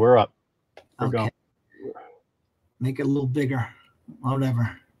we are. We're up. We're Okay. going. Make it a little bigger.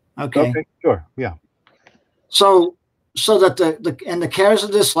 Whatever. Okay. Okay, sure. Yeah. So that the cares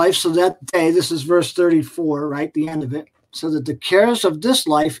of this life, so that day, this is verse 34, right? The end of it. So that the cares of this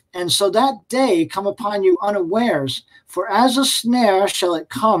life, and so that day come upon you unawares, for as a snare shall it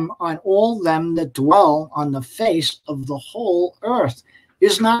come on all them that dwell on the face of the whole earth.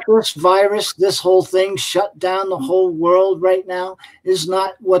 Is not this virus, this whole thing, shut down the whole world right now? Is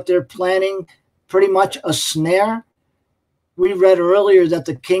not what they're planning pretty much a snare? We read earlier that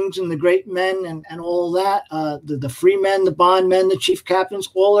the kings and the great men and all that, the free men, the bondmen, the chief captains,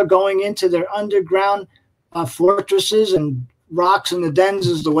 all are going into their underground fortresses and rocks in the dens,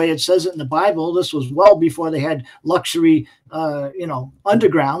 is the way it says it in the Bible. This was well before they had luxury,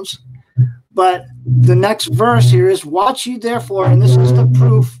 undergrounds. But the next verse here is, watch ye therefore, and this is the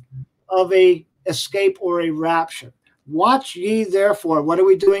proof of a escape or a rapture. Watch ye therefore. What are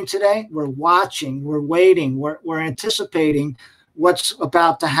we doing today? We're watching, we're waiting, we're anticipating what's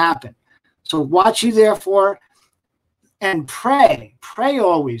about to happen. So watch ye therefore and pray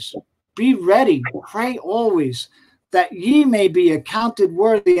always. Be ready, pray always, that ye may be accounted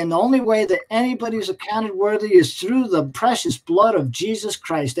worthy. And the only way that anybody's accounted worthy is through the precious blood of Jesus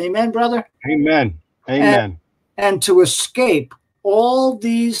Christ. Amen, brother? Amen. Amen. And to escape all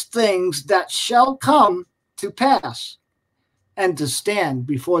these things that shall come to pass, and to stand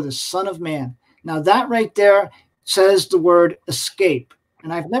before the Son of Man. Now that right there says the word escape.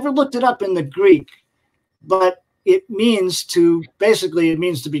 And I've never looked it up in the Greek, but it means to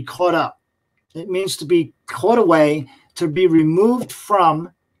be caught up. It means to be caught away, to be removed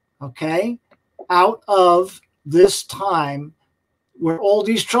from, out of this time where all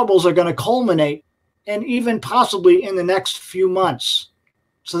these troubles are going to culminate, and even possibly in the next few months.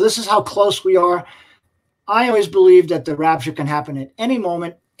 So this is how close we are. I always believe that the rapture can happen at any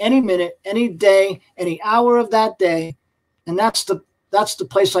moment, any minute, any day, any hour of that day. And that's the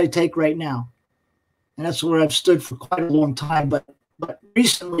place I take right now. And that's where I've stood for quite a long time, but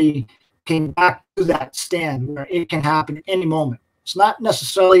recently came back to that stand where it can happen at any moment. It's not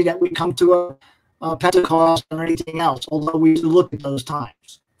necessarily that we come to a Pentecost or anything else, although we do look at those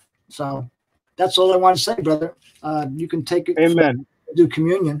times. So that's all I want to say, brother. You can take it. Amen. Do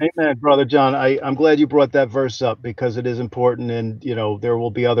communion. Amen, Brother John. I'm glad you brought that verse up, because it is important, and there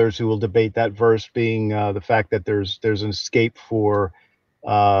will be others who will debate that verse, being the fact that there's an escape for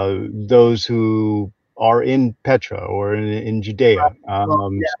those who are in Petra or in Judea.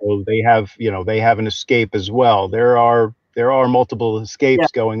 So they have an escape as well. There are multiple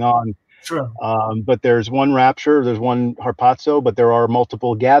escapes going on. Sure. But there's one rapture, there's one harpazo, but there are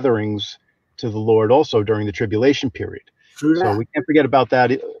multiple gatherings to the Lord also during the tribulation period. So we can't forget about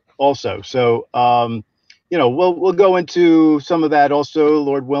that also. So, we'll go into some of that also,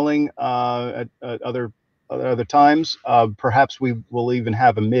 Lord willing, at other times. Perhaps we will even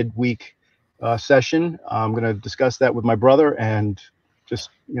have a midweek session. I'm going to discuss that with my brother, and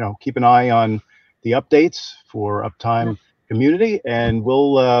just, keep an eye on the updates for UpTime Community, and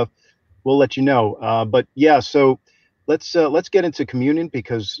we'll let you know. But yeah, so let's get into communion,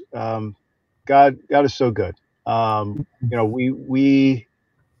 because God is so good. I've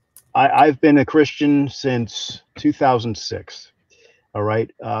been a Christian since 2006. All right.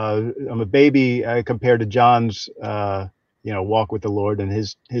 I'm a baby compared to John's, walk with the Lord and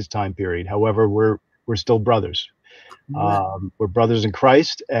his time period. However, we're still brothers. We're brothers in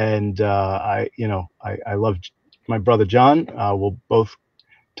Christ. And I love my brother John. We'll both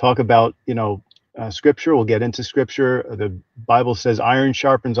talk about, scripture. We'll get into scripture. The Bible says iron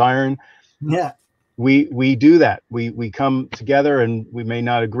sharpens iron. Yeah. We do that. We come together, and we may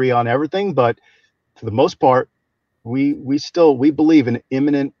not agree on everything, but for the most part, we believe in an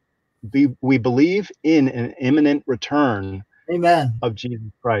imminent return. Amen. Of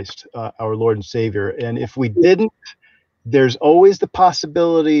Jesus Christ, our Lord and Savior. And if we didn't, there's always the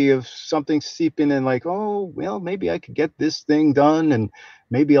possibility of something seeping in, like, oh, well, maybe I could get this thing done, and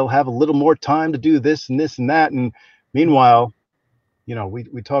maybe I'll have a little more time to do this and this and that. And meanwhile,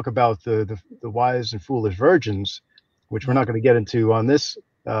 we talk about the wise and foolish virgins, which we're not going to get into on this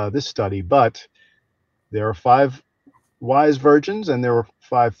study, but there are 5 wise virgins and there were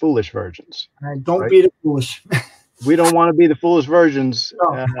 5 foolish virgins. Don't be the foolish. We don't want to be the foolish virgins,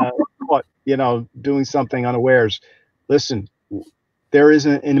 No. caught, doing something unawares. Listen, there is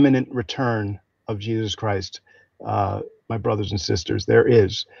an imminent return of Jesus Christ, my brothers and sisters. There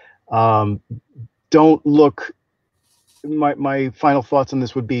is. Don't look. My final thoughts on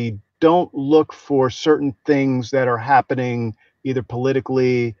this would be, don't look for certain things that are happening either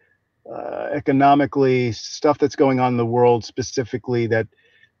politically, economically, stuff that's going on in the world specifically that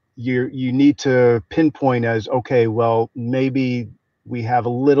you need to pinpoint as, okay, well, maybe we have a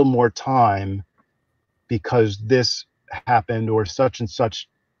little more time because this happened or such and such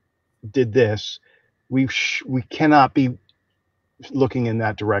did this. We cannot be looking in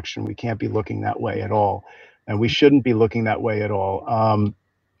that direction. We can't be looking that way at all, and we shouldn't be looking that way at all.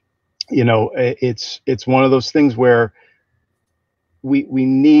 You know, it's one of those things where we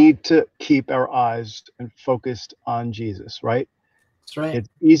need to keep our eyes and focused on Jesus, right? That's right. It's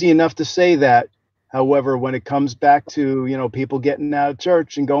easy enough to say that. However, when it comes back to, you know, people getting out of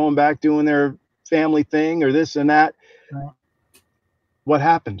church and going back doing their family thing or this and that, Right. what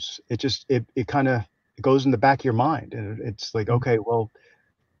happens? It just it kind of goes in the back of your mind, and it's like, okay, well,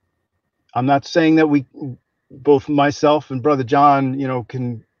 I'm not saying that we, both myself and Brother John, you know,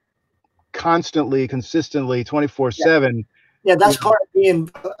 can constantly, consistently, 24/7. Yeah, that's part of being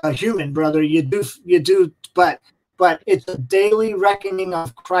a human, brother. You do, but it's a daily reckoning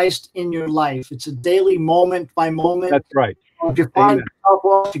of Christ in your life. It's a daily moment by moment. That's right. If you find yourself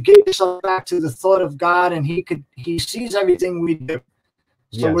off, you get yourself back to the thought of God, and He sees everything we do.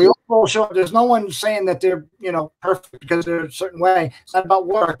 So Yes. we all fall short. There's no one saying that they're, you know, perfect because they're a certain way. It's not about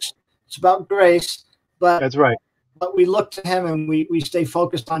works. It's about grace. But That's right. But we look to Him, and we stay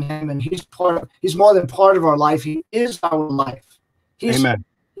focused on Him, and He's more than part of our life. He is our life. Amen.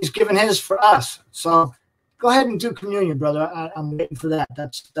 He's given His for us. So go ahead and do communion, brother. I'm waiting for that.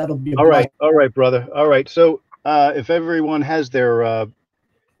 That'll be all right. All right, brother. All right. So if everyone has their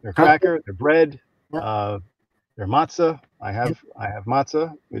cracker, their bread, their matzah. I have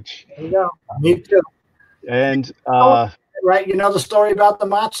matzah, which there you go. Me too. And right, you know the story about the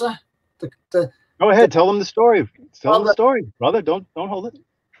matzah. Go ahead, tell them the story. Tell them the story, brother. Don't hold it.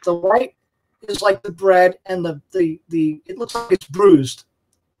 The white is like the bread, and the it looks like it's bruised.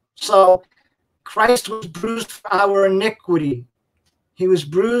 So Christ was bruised for our iniquity. He was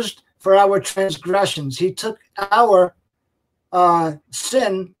bruised for our transgressions. He took our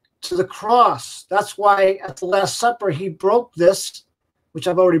sin to the cross. That's why at the Last Supper He broke this, which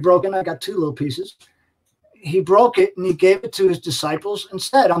I've already broken. I got 2 little pieces. He broke it and He gave it to His disciples and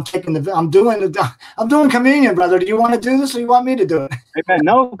said, I'm doing communion, brother. Do you want to do this, or you want me to do it? Amen.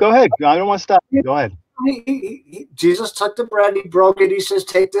 No, go ahead. I don't want to stop. Go ahead. Jesus took the bread, He broke it. He says,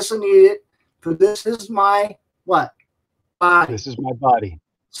 take this and eat it, for this is my what? Body. This is my body.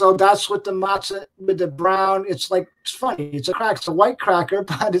 So that's what the matzah with the brown. It's funny. It's a cracker. It's a white cracker,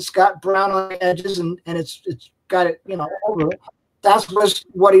 but it's got brown on the edges, and it's got it, you know, over it. That was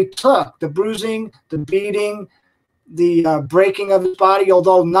what He took: the bruising, the beating, the breaking of His body.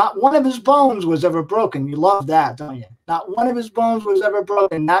 Although not one of His bones was ever broken. You love that, don't you? Not one of His bones was ever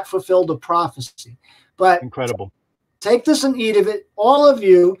broken. That fulfilled a prophecy. But incredible. Take this and eat of it, all of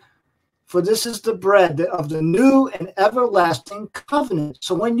you. For this is the bread of the new and everlasting covenant.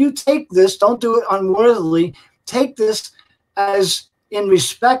 So when you take this, don't do it unworthily. Take this as in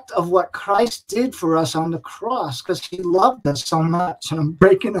respect of what Christ did for us on the cross, because He loved us so much. And I'm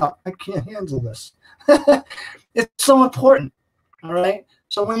breaking up. I can't handle this. It's so important. All right.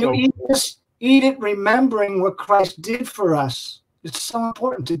 So when you eat this, eat it remembering what Christ did for us. It's so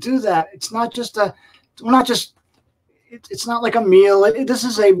important to do that. It's not just it's not like a meal. This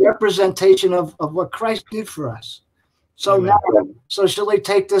is a representation of what Christ did for us. So now, shall we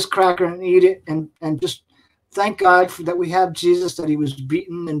take this cracker and eat it and just thank God that we have Jesus, that He was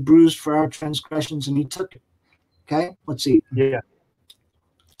beaten and bruised for our transgressions, and He took it. Okay, let's eat. Yeah.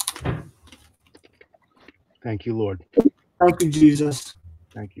 Thank you, Lord. Thank you, Jesus.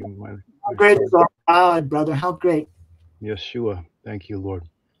 Thank you. How great is our God, brother? How great. Yeshua. Thank you, Lord.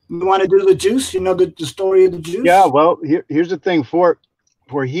 You want to do the juice? You know the story of the juice? Yeah, well, here's the thing. For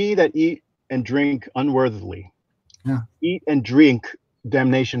he that eat and drink unworthily, eat and drink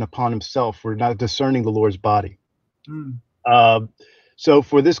damnation upon himself, for not discerning the Lord's body. So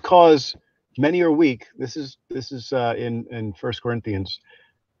for this cause, many are weak. This is in 1 Corinthians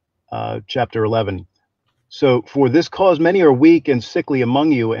chapter 11. So for this cause, many are weak and sickly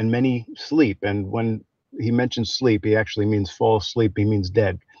among you, and many sleep. And when he mentions sleep, he actually means fall asleep. He means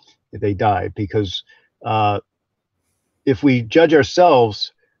dead. They die, because if we judge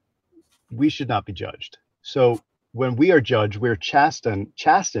ourselves, we should not be judged. So when we are judged, we're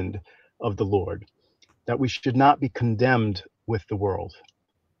chastened of the Lord, that we should not be condemned with the world.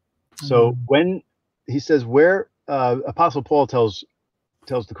 So when he says, where Apostle Paul tells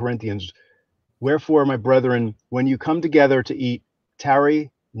the Corinthians, wherefore, my brethren, when you come together to eat,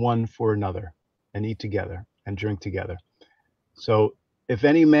 tarry one for another, and eat together and drink together. So if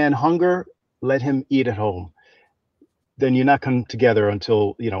any man hunger, let him eat at home. Then you're not come together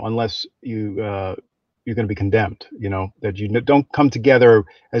until, unless you're going to be condemned, that you don't come together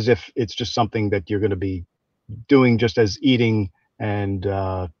as if it's just something that you're going to be doing just as eating and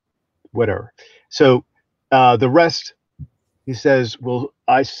whatever. So the rest, he says, will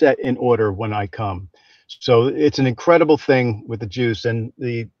I set in order when I come. So it's an incredible thing with the juice, and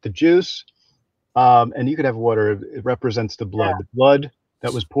the juice, and you could have water. It represents the blood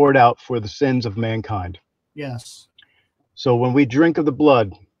that was poured out for the sins of mankind. Yes. So when we drink of the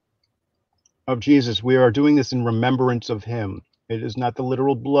blood of Jesus, we are doing this in remembrance of him. It is not the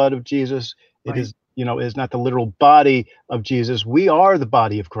literal blood of Jesus. It is, it is not the literal body of Jesus. We are the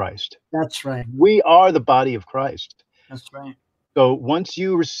body of Christ. That's right. We are the body of Christ. That's right. So once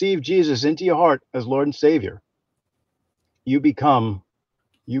you receive Jesus into your heart as Lord and Savior, you become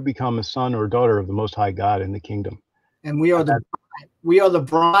a son or daughter of the Most High God in the kingdom. And we are the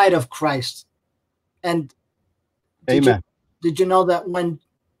bride of Christ. And amen. Did you know that when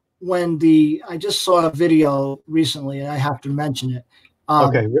I just saw a video recently, and I have to mention it.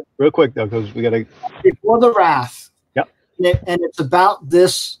 Okay, real quick though, because we got to before the wrath. Yep. And it's about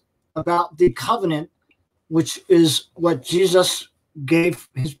the covenant, which is what Jesus gave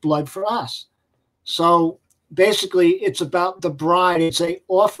his blood for us. So basically, it's about the bride. It's a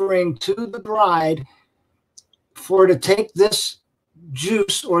offering to the bride for to take this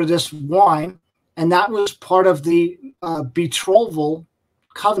juice or this wine, and that was part of the betrothal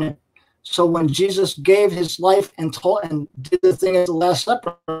covenant. So when Jesus gave his life and did the thing at the Last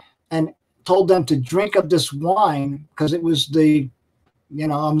Supper and told them to drink of this wine, because it was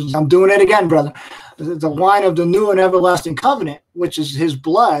I'm doing it again, brother, the wine of the new and everlasting covenant, which is his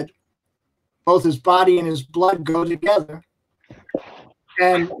blood. Both his body and his blood go together,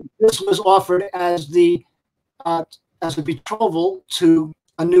 and this was offered as the betrothal to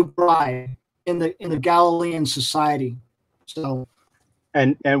a new bride in the Galilean society. So,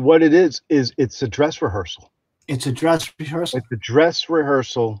 and what it is it's a dress rehearsal. It's a dress rehearsal. It's a dress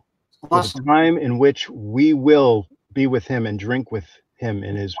rehearsal. Awesome. For the time in which we will be with him and drink with him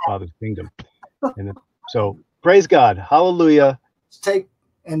in his Father's kingdom. And so, praise God, hallelujah. Let's take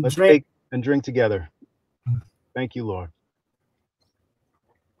and Let's drink. take and drink together. Thank you, Lord.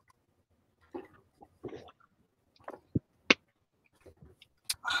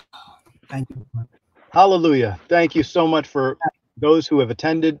 Thank you. Hallelujah. Thank you so much for those who have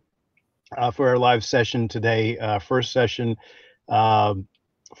attended for our live session today. First session,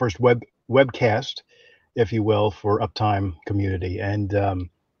 first webcast, if you will, for UpTime Community. And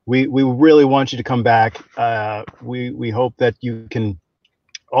we really want you to come back. We hope that you can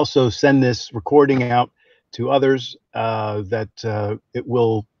also send this recording out to others, that it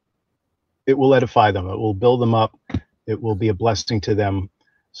will edify them. It will build them up. It will be a blessing to them.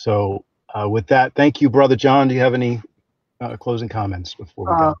 So with that, thank you, Brother John. Do you have any closing comments before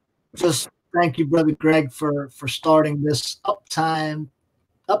we go? Just thank you, Brother Greg, for starting this UpTime.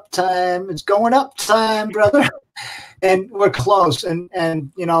 It's going up time, brother. And we're close. And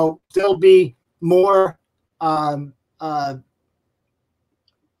there'll be more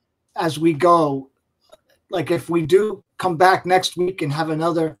as we go. Like if we do come back next week and have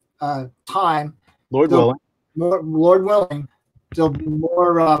another time, Lord willing, there'll be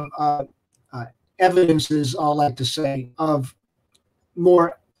more evidences, I like to say, of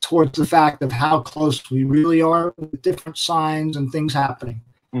more towards the fact of how close we really are with different signs and things happening.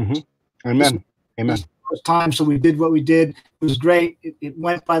 Mm-hmm. Amen. Amen. This first time, so we did what we did. It was great. It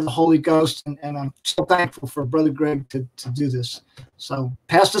went by the Holy Ghost, and I'm so thankful for Brother Greg to do this. So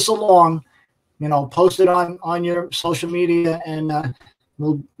pass this along, post it on your social media, and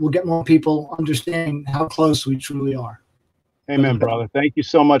we'll get more people understanding how close we truly are. Amen, brother. Thank you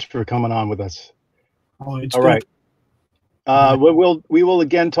so much for coming on with us. Oh, it's all right. We will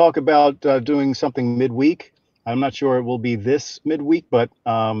again talk about doing something midweek. I'm not sure it will be this midweek, but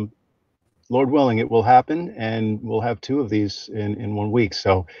Lord willing, it will happen, and we'll have two of these in 1 week.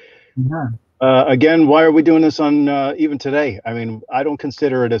 So again, why are we doing this on even today? I mean, I don't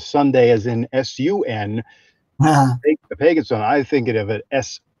consider it a Sunday as in S-U-N, a pagan Sunday. I think of it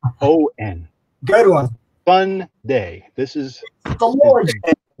S-O-N. Good one. Sunday. This is the Lord's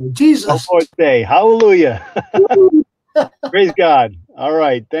Day. Jesus. The Lord's Day. Hallelujah. Praise God. All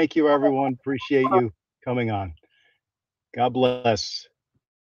right. Thank you, everyone. Appreciate you coming on. God bless.